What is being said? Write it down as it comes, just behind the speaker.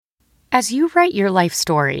As you write your life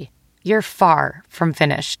story, you're far from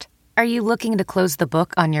finished. Are you looking to close the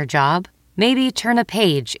book on your job? Maybe turn a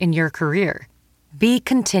page in your career? Be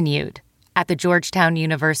continued at the Georgetown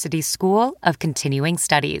University School of Continuing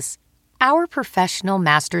Studies. Our professional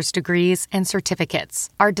master's degrees and certificates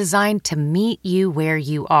are designed to meet you where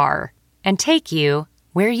you are and take you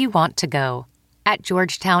where you want to go. At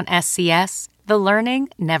Georgetown SCS, the learning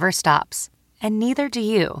never stops, and neither do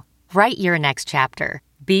you. Write your next chapter.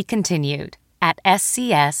 Be continued at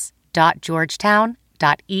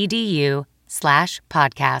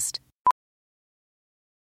scs.georgetown.edu/podcast.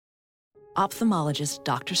 Ophthalmologist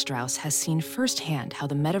Dr. Strauss has seen firsthand how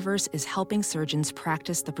the metaverse is helping surgeons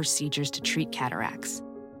practice the procedures to treat cataracts.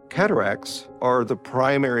 Cataracts are the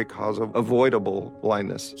primary cause of avoidable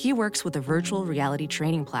blindness. He works with a virtual reality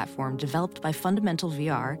training platform developed by Fundamental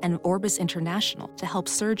VR and Orbis International to help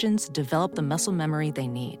surgeons develop the muscle memory they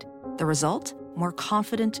need. The result? More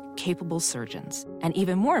confident, capable surgeons. And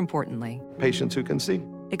even more importantly, Patients who can see.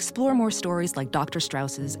 explore more stories like Dr.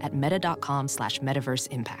 Strauss's at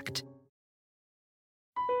meta.com/metaverseimpact.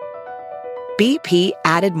 BP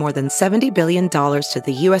added more than $70 billion to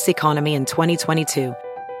the U.S. economy in 2022.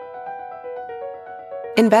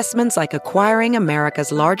 Investments like acquiring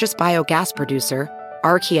America's largest biogas producer,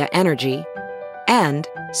 Archaea Energy, and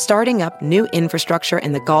starting up new infrastructure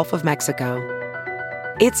in the Gulf of Mexico.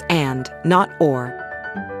 It's and, not or.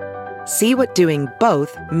 See what doing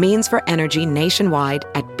both means for energy nationwide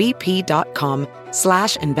at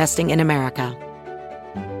bp.com/investing in America.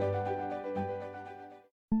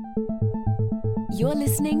 You're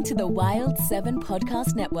listening to the Wild 7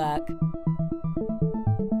 Podcast Network.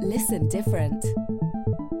 Listen different.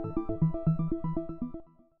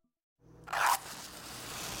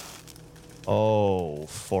 Oh,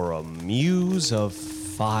 for a muse of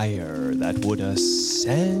fire that would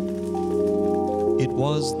ascend. It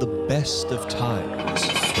was the best of times.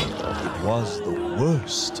 It was the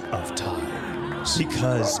worst of times.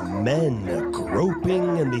 Because men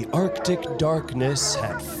groping in the Arctic darkness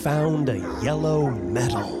had found a yellow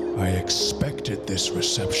metal. I expected this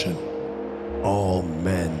reception. All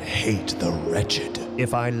men hate the wretched.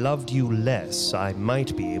 If I loved you less, I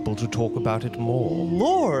might be able to talk about it more.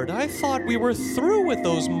 Lord, I thought we were through with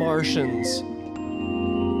those Martians.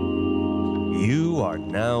 You are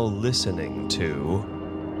now listening to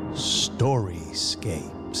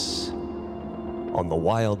Storyscapes on the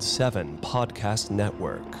Wild 7 Podcast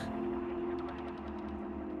Network.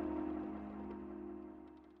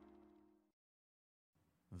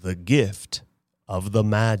 The Gift of the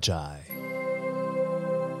Magi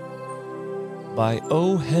by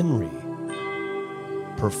O. Henry,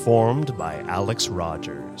 performed by Alex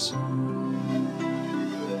Rogers.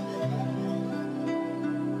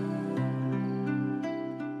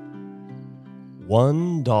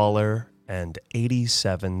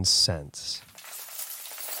 $1.87.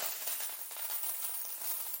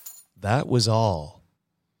 That was all.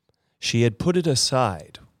 She had put it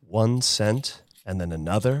aside, 1 cent, and then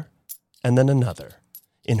another,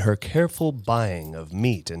 in her careful buying of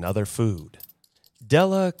meat and other food.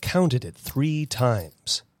 Della counted it 3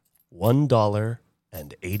 times,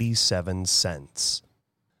 $1.87.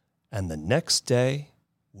 And the next day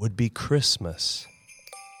would be Christmas.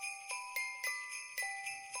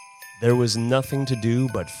 There was nothing to do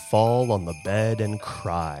but fall on the bed and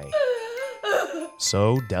cry.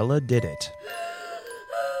 So Della did it.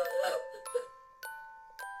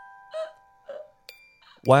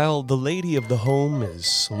 While the lady of the home is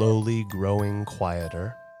slowly growing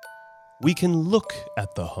quieter, we can look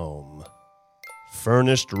at the home.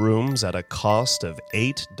 Furnished rooms at a cost of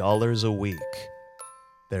 $8 a week.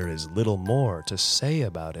 There is little more to say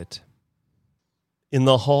about it. In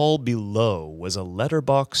the hall below was a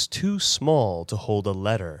letterbox too small to hold a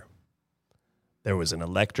letter. There was an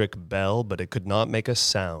electric bell, but it could not make a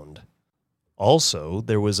sound. Also,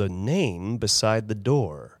 there was a name beside the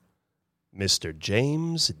door. Mr.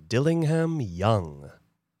 James Dillingham Young.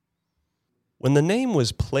 When the name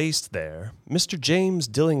was placed there, Mr. James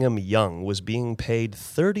Dillingham Young was being paid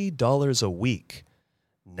 $30 a week.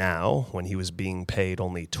 Now, when he was being paid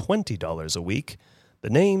only $20 a week, the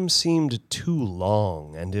name seemed too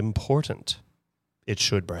long and important. It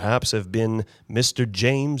should perhaps have been Mr.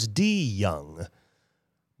 James D. Young.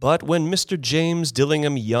 But when Mr. James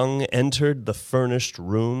Dillingham Young entered the furnished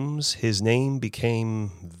rooms, his name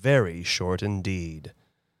became very short indeed.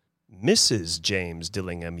 Mrs. James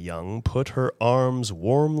Dillingham Young put her arms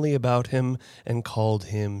warmly about him and called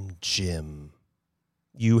him Jim.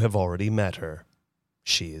 You have already met her.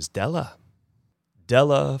 She is Della.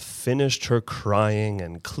 Della finished her crying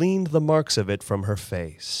and cleaned the marks of it from her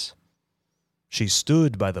face. She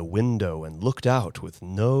stood by the window and looked out with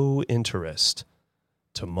no interest.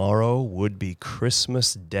 Tomorrow would be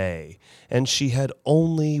Christmas Day, and she had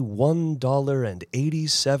only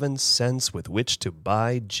 $1.87 with which to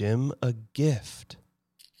buy Jim a gift.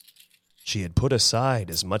 She had put aside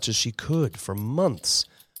as much as she could for months,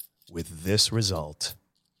 with this result.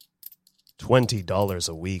 $20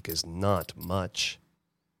 a week is not much.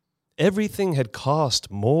 Everything had cost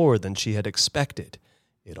more than she had expected.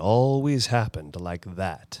 It always happened like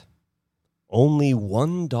that. Only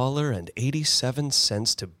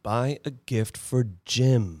 $1.87 to buy a gift for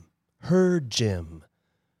Jim, her Jim.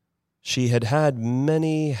 She had had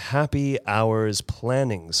many happy hours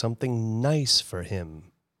planning something nice for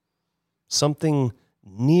him. Something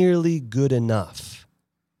nearly good enough.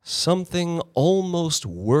 Something almost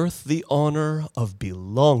worth the honor of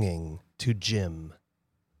belonging to Jim.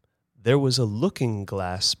 There was a looking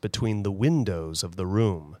glass between the windows of the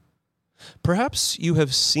room. Perhaps you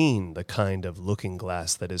have seen the kind of looking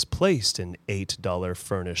glass that is placed in $8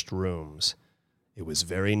 furnished rooms. It was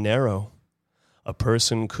very narrow. A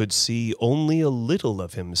person could see only a little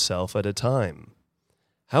of himself at a time.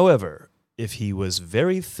 However, if he was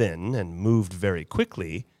very thin and moved very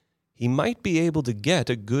quickly, he might be able to get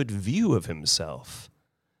a good view of himself.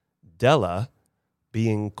 Della,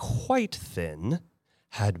 being quite thin,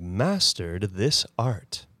 had mastered this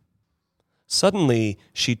art. Suddenly,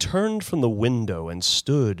 she turned from the window and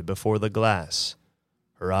stood before the glass.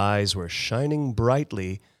 Her eyes were shining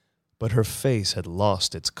brightly, but her face had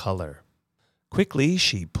lost its color. Quickly,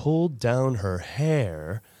 she pulled down her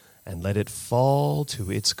hair and let it fall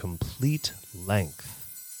to its complete length.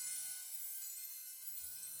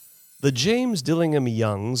 The James Dillingham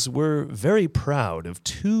Youngs were very proud of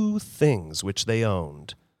two things which they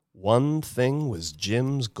owned. One thing was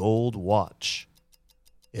Jim's gold watch.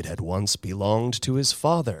 It had once belonged to his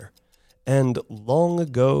father, and long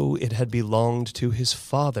ago it had belonged to his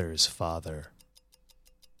father's father.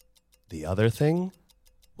 The other thing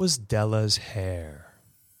was Della's hair.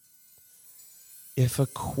 If a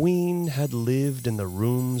queen had lived in the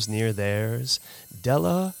rooms near theirs,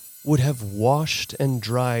 Della would have washed and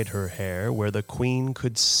dried her hair where the queen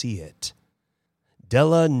could see it.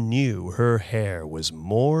 Della knew her hair was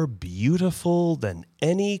more beautiful than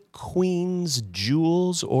any queen's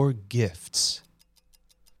jewels or gifts.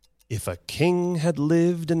 If a king had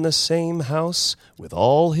lived in the same house with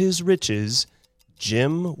all his riches,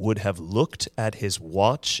 Jim would have looked at his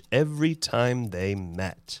watch every time they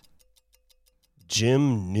met.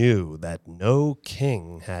 Jim knew that no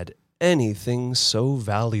king had anything so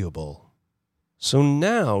valuable. So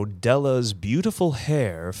now Della's beautiful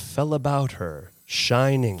hair fell about her,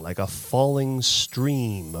 shining like a falling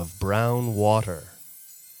stream of brown water.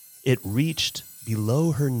 It reached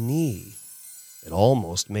below her knee. It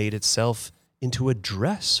almost made itself into a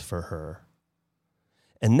dress for her.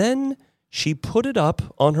 And then she put it up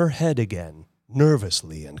on her head again,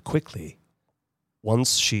 nervously and quickly.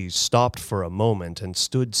 Once she stopped for a moment and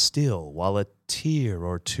stood still while a tear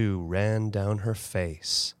or two ran down her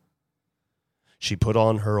face. She put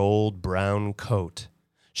on her old brown coat.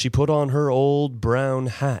 She put on her old brown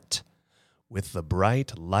hat. With the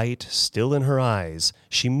bright light still in her eyes,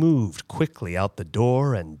 she moved quickly out the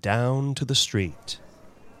door and down to the street.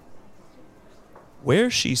 Where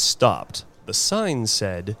she stopped, the sign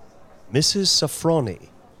said, Mrs. Safroni,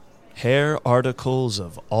 hair articles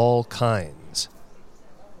of all kinds.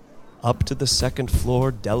 Up to the second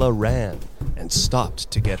floor, Della ran and stopped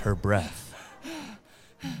to get her breath.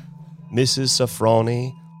 Mrs.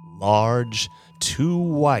 Safroni, large, too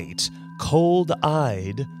white,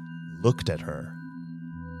 cold-eyed, looked at her.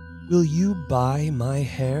 "Will you buy my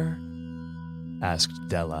hair?" asked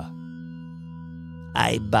Della.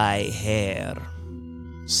 "I buy hair,"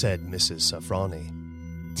 said Mrs. Safroni.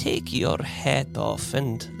 "Take your hat off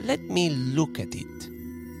and let me look at it."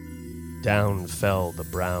 Down fell the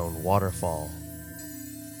brown waterfall.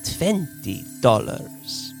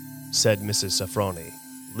 $20, said Mrs. Safroni,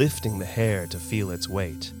 lifting the hair to feel its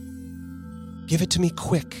weight. "Give it to me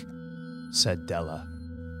quick," said Della.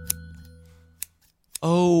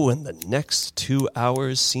 Oh, and the next 2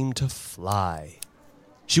 hours seemed to fly.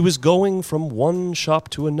 She was going from one shop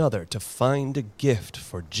to another to find a gift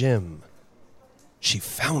for Jim. She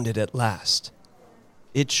found it at last.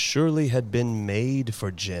 It surely had been made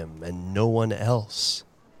for Jim and no one else.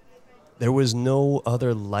 There was no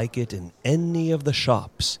other like it in any of the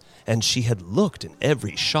shops, and she had looked in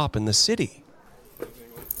every shop in the city.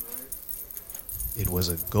 It was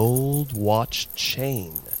a gold watch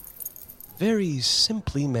chain, very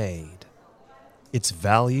simply made. Its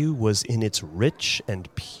value was in its rich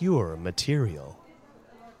and pure material.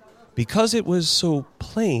 Because it was so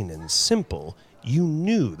plain and simple, you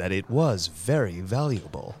knew that it was very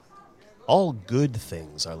valuable. All good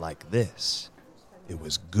things are like this. It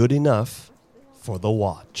was good enough for the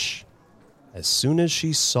watch. As soon as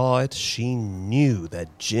she saw it, she knew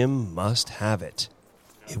that Jim must have it.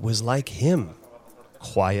 It was like him,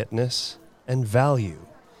 quietness and value.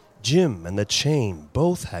 Jim and the chain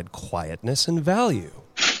both had quietness and value.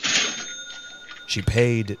 She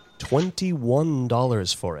paid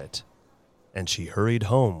 $21 for it, and she hurried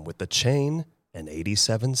home with the chain and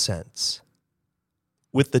 87 cents.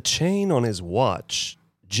 With the chain on his watch,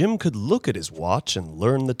 Jim could look at his watch and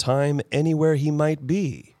learn the time anywhere he might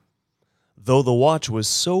be. Though the watch was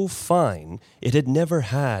so fine, it had never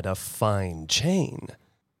had a fine chain.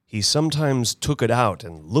 He sometimes took it out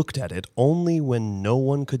and looked at it only when no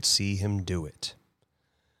one could see him do it.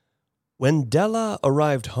 When Della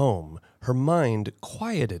arrived home, her mind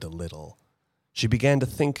quieted a little. She began to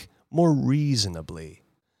think more reasonably.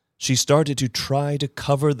 She started to try to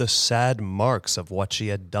cover the sad marks of what she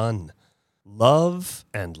had done. Love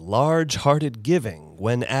and large-hearted giving,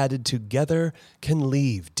 when added together, can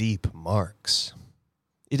leave deep marks.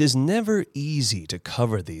 It is never easy to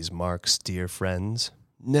cover these marks, dear friends.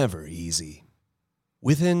 Never easy.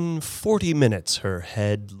 Within 40 minutes, her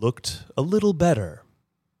head looked a little better.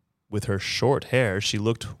 With her short hair, she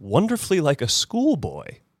looked wonderfully like a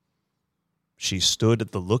schoolboy. She stood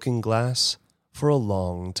at the looking-glass for a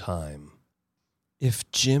long time. If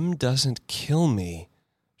Jim doesn't kill me,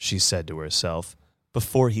 she said to herself,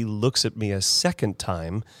 before he looks at me a second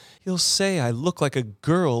time, he'll say I look like a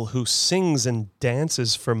girl who sings and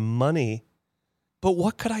dances for money. But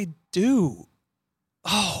what could I do?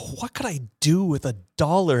 Oh, what could I do with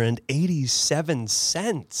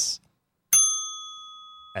 $1.87?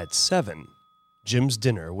 At 7, Jim's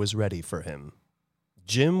dinner was ready for him.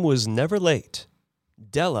 Jim was never late.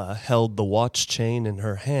 Della held the watch chain in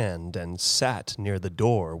her hand and sat near the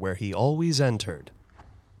door where he always entered.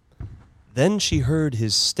 Then she heard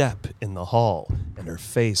his step in the hall, and her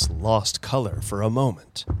face lost color for a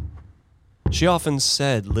moment. She often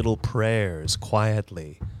said little prayers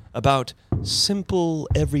quietly about simple,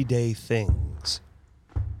 everyday things.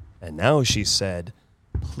 And now she said,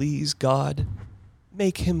 "Please, God,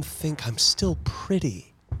 make him think I'm still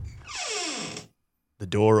pretty." The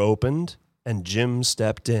door opened, and Jim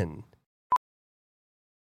stepped in.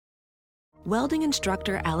 Welding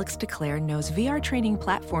instructor Alex DeClaire knows VR training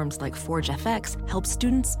platforms like Forge FX help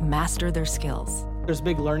students master their skills. There's a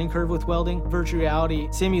big learning curve with welding. Virtual reality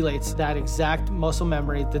simulates that exact muscle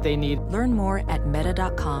memory that they need. Learn more at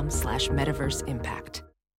meta.com/metaverseimpact.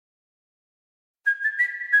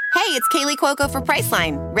 Hey, it's Kaylee Cuoco for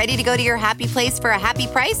Priceline. Ready to go to your happy place for a happy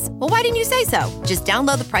price? Well, why didn't you say so? Just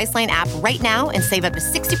download the Priceline app right now and save up to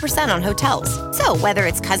 60% on hotels. So whether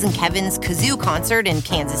it's Cousin Kevin's Kazoo Concert in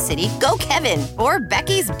Kansas City, go Kevin, or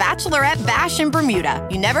Becky's Bachelorette Bash in Bermuda,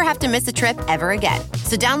 you never have to miss a trip ever again.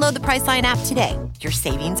 So download the Priceline app today. Your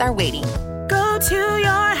savings are waiting. Go to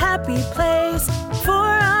your happy place for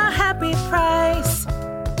a happy price.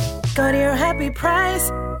 Go to your happy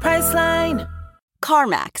price, Priceline.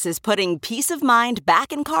 CarMax is putting peace of mind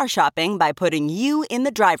back in car shopping by putting you in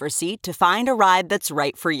the driver's seat to find a ride that's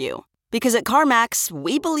right for you. Because at CarMax,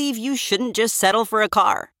 we believe you shouldn't just settle for a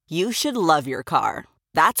car. You should love your car.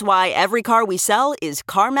 That's why every car we sell is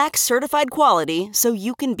CarMax certified quality, so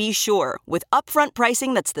you can be sure with upfront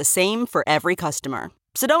pricing that's the same for every customer.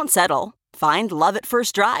 So don't settle. Find love at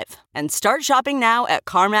first drive and start shopping now at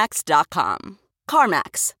CarMax.com.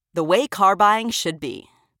 CarMax, the way car buying should be.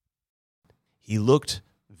 He looked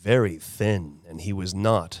very thin, and he was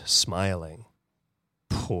not smiling.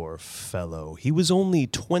 Poor fellow, he was only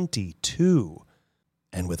 22,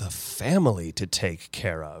 and with a family to take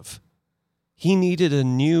care of. He needed a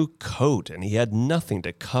new coat, and he had nothing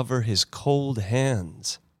to cover his cold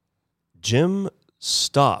hands. Jim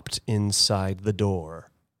stopped inside the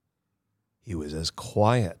door. He was as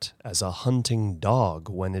quiet as a hunting dog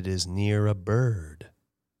when it is near a bird.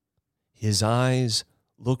 His eyes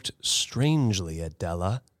looked strangely at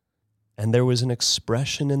Della, and there was an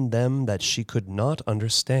expression in them that she could not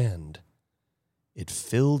understand. It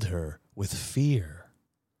filled her with fear.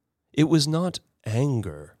 It was not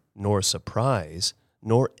anger, nor surprise,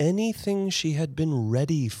 nor anything she had been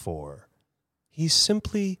ready for. He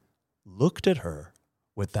simply looked at her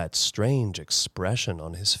with that strange expression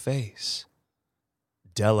on his face.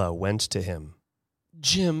 Della went to him.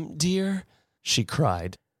 "Jim, dear," she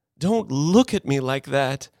cried, "don't look at me like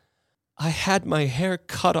that. I had my hair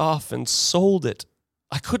cut off and sold it.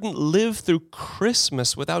 I couldn't live through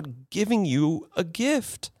Christmas without giving you a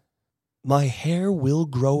gift. My hair will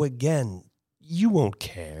grow again. You won't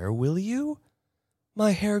care, will you?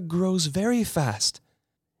 My hair grows very fast.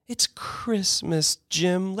 It's Christmas,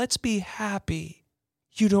 Jim. Let's be happy.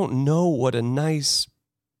 You don't know what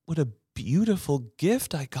a beautiful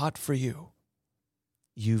gift I got for you.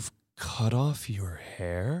 You've cut off your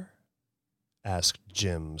hair? Asked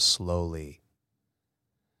Jim slowly.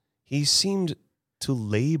 He seemed to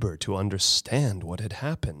labor to understand what had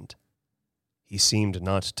happened. He seemed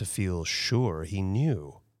not to feel sure he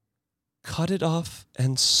knew. Cut it off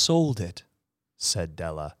and sold it, said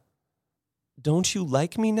Della. Don't you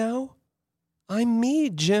like me now? I'm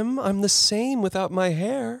me, Jim. I'm the same without my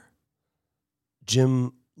hair.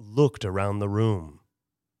 Jim looked around the room.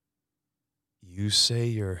 You say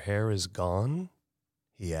your hair is gone?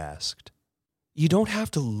 He asked. You don't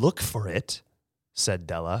have to look for it, said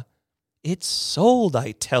Della. It's sold,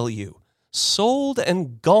 I tell you. Sold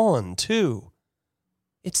and gone, too.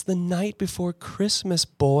 It's the night before Christmas,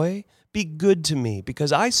 boy. Be good to me,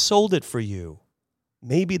 because I sold it for you.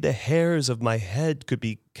 Maybe the hairs of my head could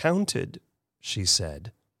be counted, she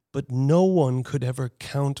said, but no one could ever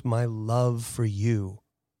count my love for you.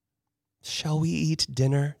 Shall we eat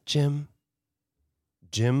dinner, Jim?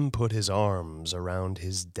 Jim put his arms around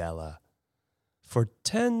his Della. For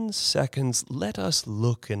 10 seconds, let us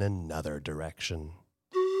look in another direction.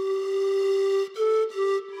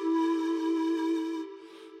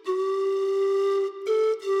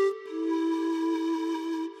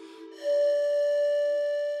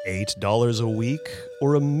 $8 a week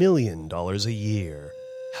or $1 million a year?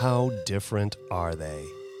 How different are they?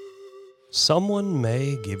 Someone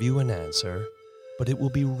may give you an answer, but it will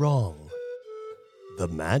be wrong. The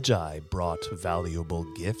Magi brought valuable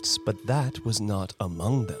gifts, but that was not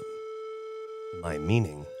among them. My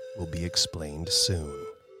meaning will be explained soon.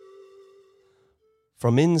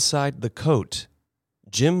 From inside the coat,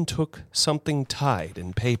 Jim took something tied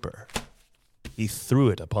in paper. He threw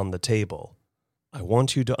it upon the table. I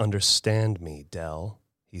want you to understand me, Dell,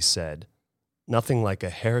 he said. Nothing like a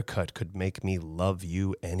haircut could make me love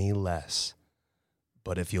you any less.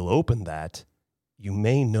 But if you'll open that, you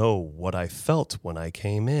may know what I felt when I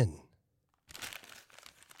came in.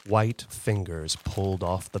 White fingers pulled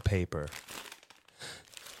off the paper.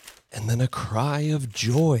 And then a cry of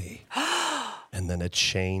joy. And then a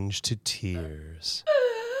change to tears.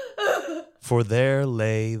 For there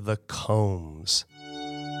lay the combs.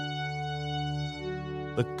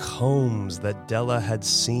 The combs that Della had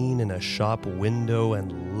seen in a shop window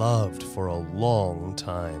and loved for a long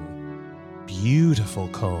time. Beautiful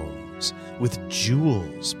combs with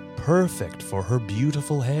jewels perfect for her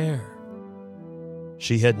beautiful hair.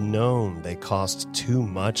 She had known they cost too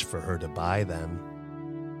much for her to buy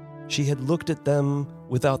them. She had looked at them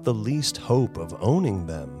without the least hope of owning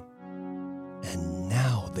them. And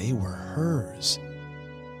now they were hers.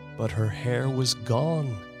 But her hair was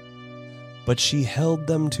gone. But she held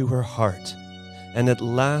them to her heart, and at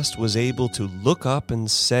last was able to look up and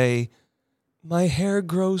say, My hair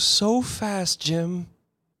grows so fast, Jim.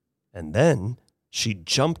 And then she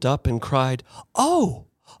jumped up and cried, Oh!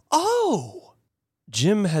 Oh!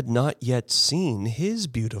 Jim had not yet seen his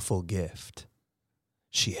beautiful gift.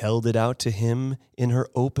 She held it out to him in her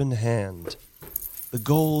open hand. The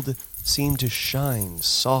gold seemed to shine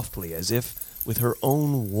softly as if with her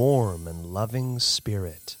own warm and loving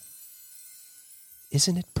spirit.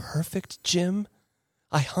 Isn't it perfect, Jim?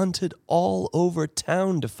 I hunted all over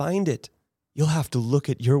town to find it. You'll have to look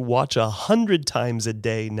at your watch 100 times a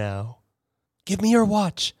day now. Give me your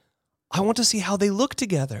watch. I want to see how they look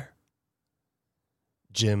together.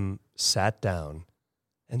 Jim sat down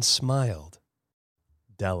and smiled.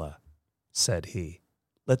 Della, said he,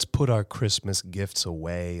 let's put our Christmas gifts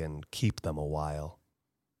away and keep them a while.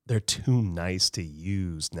 They're too nice to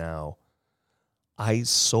use now. I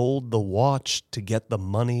sold the watch to get the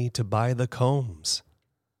money to buy the combs.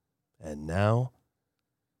 And now,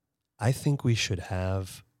 I think we should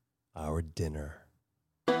have our dinner.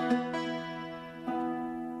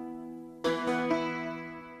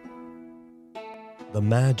 The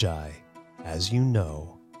Magi, as you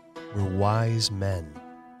know, were wise men,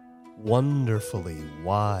 wonderfully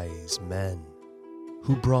wise men,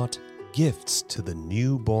 who brought gifts to the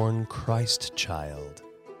newborn Christ child.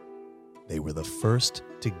 They were the first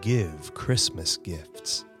to give Christmas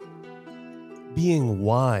gifts. Being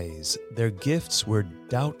wise, their gifts were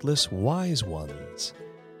doubtless wise ones.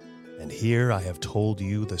 And here I have told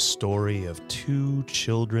you the story of 2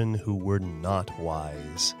 children who were not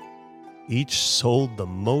wise. Each sold the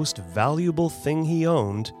most valuable thing he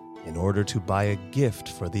owned in order to buy a gift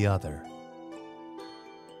for the other.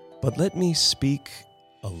 But let me speak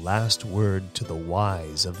a last word to the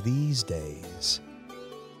wise of these days.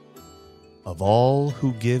 Of all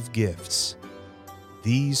who give gifts,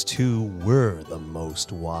 these two were the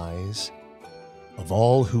most wise. Of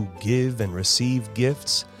all who give and receive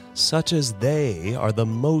gifts, such as they are the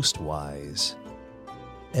most wise.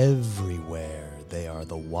 Everywhere they are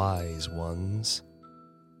the wise ones.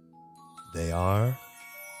 They are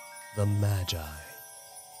the Magi.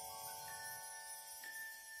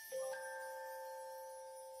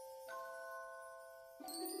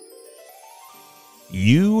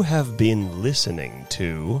 You have been listening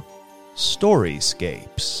to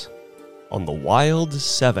Storyscapes on the Wild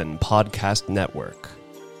 7 Podcast Network.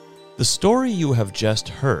 The story you have just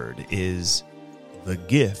heard is The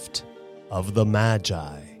Gift of the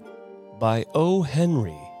Magi by O.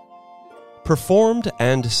 Henry. Performed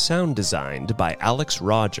and sound designed by Alex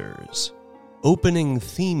Rogers. Opening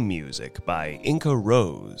theme music by Inca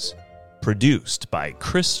Rose. Produced by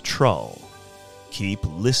Chris Trull. Keep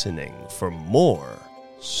listening for more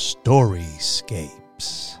Storyscapes.